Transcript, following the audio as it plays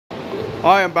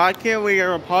Alright, I'm back here. We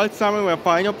are part 7 with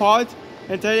final part.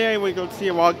 And today we're going to see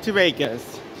a walk to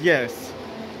Vegas. Yes.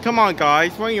 Come on,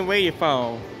 guys. What are you waiting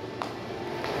for?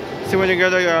 So we're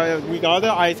gonna we got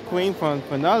the ice cream from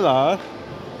vanilla.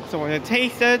 So we're gonna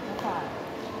taste it.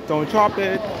 Don't drop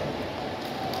it.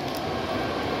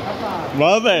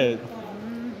 Love it.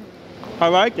 I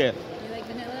like it. You like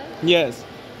vanilla? Yes.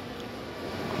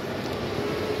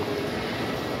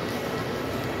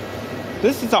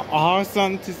 This is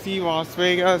awesome to see Las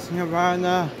Vegas,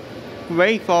 Nevada.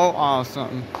 Grateful,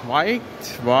 awesome. Right?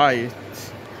 Right.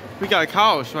 We got a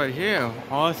couch right here.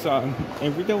 Awesome.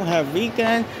 And we don't have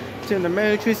weekend to the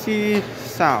electricity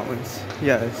sounds.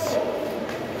 Yes.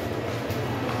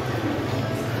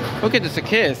 Look at this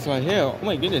kiss right here. Oh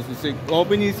my goodness, it's like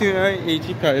opening here,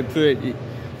 very pretty.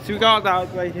 So we got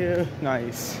that right here.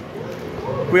 Nice.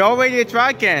 We already a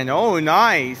dragon. Oh,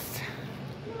 nice.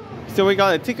 So we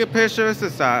got a ticket picture to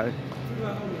side.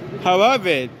 How love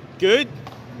it? Good?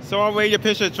 So already a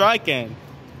picture of dragon.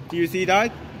 Do you see that?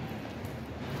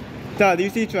 Dad, do you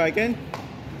see dragon?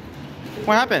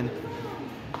 What happened?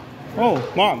 Oh,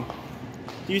 Mom.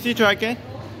 Do you see dragon?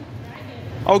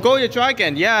 Oh, go to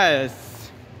dragon.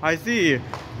 Yes. I see.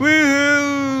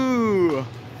 Woohoo!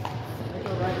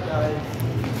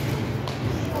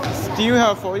 Still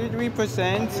have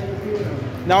 43%.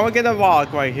 Now we're gonna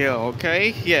walk right here,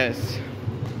 okay? Yes.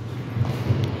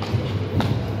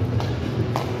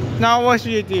 Now what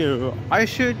should you do? I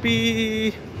should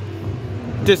be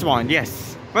this one,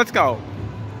 yes. Let's go.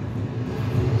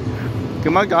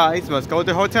 Come on guys, let's go to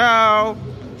the hotel.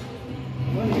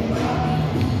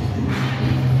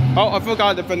 Oh, I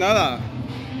forgot the vanilla.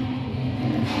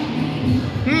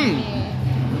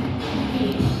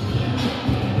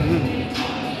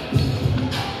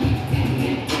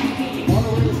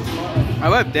 I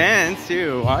love dance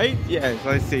too, right? Yes,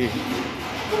 I see.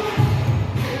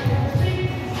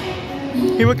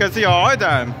 People can see all of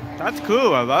them. That's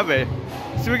cool, I love it.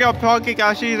 So we got Pocket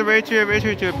Gashi, the way to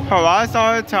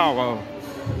Parasol Tower.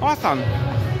 Awesome.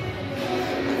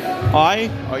 Alright,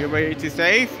 are you ready to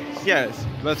save? Yes,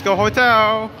 let's go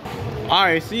hotel.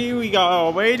 Alright, see we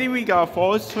got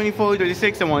 4s, 24,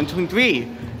 36, and 123.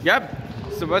 Yep,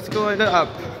 so let's go up.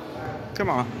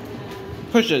 Come on.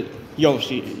 Push it,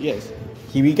 Yoshi, yes.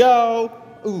 Here we go.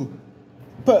 Ooh.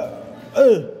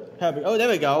 Happy. Oh, there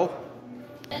we go.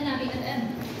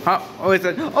 Huh? Oh, is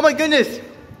it? Oh my goodness.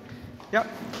 Yep.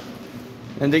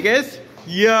 And the guess?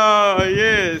 Yeah,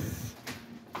 yes.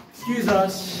 Excuse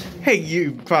us. Hey,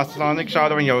 you Sonic,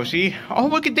 Shadow, and Yoshi. Oh,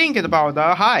 what are you thinking about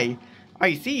that? Hi.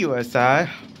 I see you outside.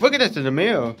 Look at this in the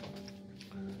mirror.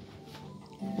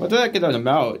 What did I get on the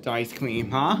mouth? Ice cream,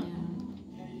 huh?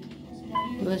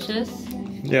 Delicious.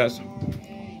 Yes.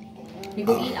 We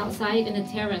go eat outside in the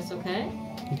terrace, okay?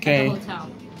 Okay. At the hotel.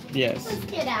 Yes. Let's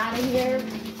get out of here.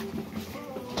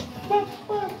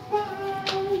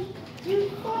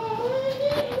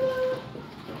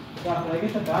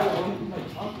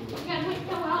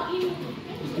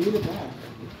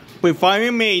 We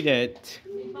finally made it.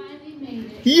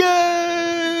 Yay!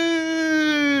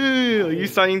 Are you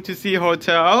starting to see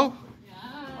hotel? Yeah.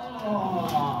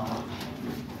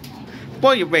 What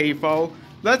are you waiting for?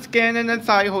 Let's get in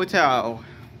inside hotel.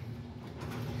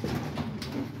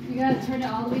 You gotta turn it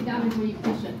all the way down before you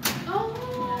push it.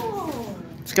 Oh.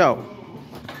 Let's go.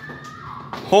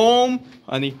 Home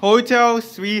on the hotel,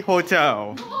 sweet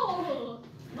hotel. Oh.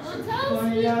 Oh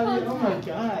my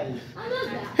gosh. I love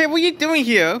that. Hey, what are you doing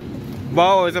here?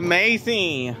 Wow, it's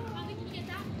amazing.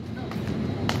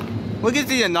 Look at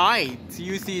the night.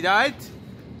 You see that?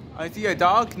 I see a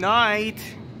dark night.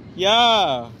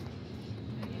 Yeah.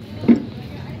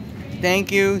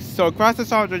 Thank you. So, across the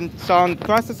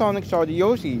Sonic Shore to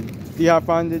Yoshi. Do you have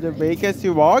fun in the Vegas to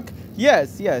walk?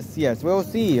 Yes. We'll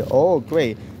see. Oh,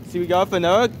 great. So we got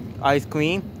vanilla ice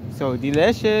cream. So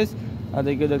delicious. Are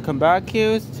they gonna come back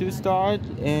here to start?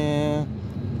 And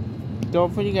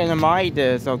don't forget to mind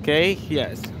this, okay?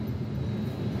 Yes.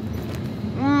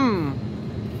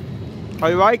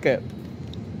 I like it.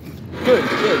 Good.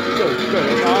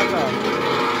 It's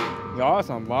awesome.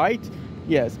 Awesome, right?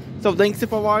 Yes. So thanks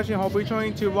for watching. Hope you're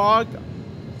trying to vlog.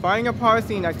 Find your part.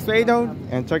 See you next video.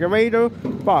 And check it later.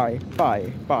 Bye.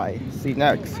 See you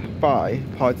next. Bye.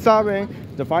 Part 7.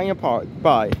 The final part.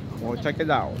 Bye. We'll check it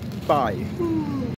out. Bye.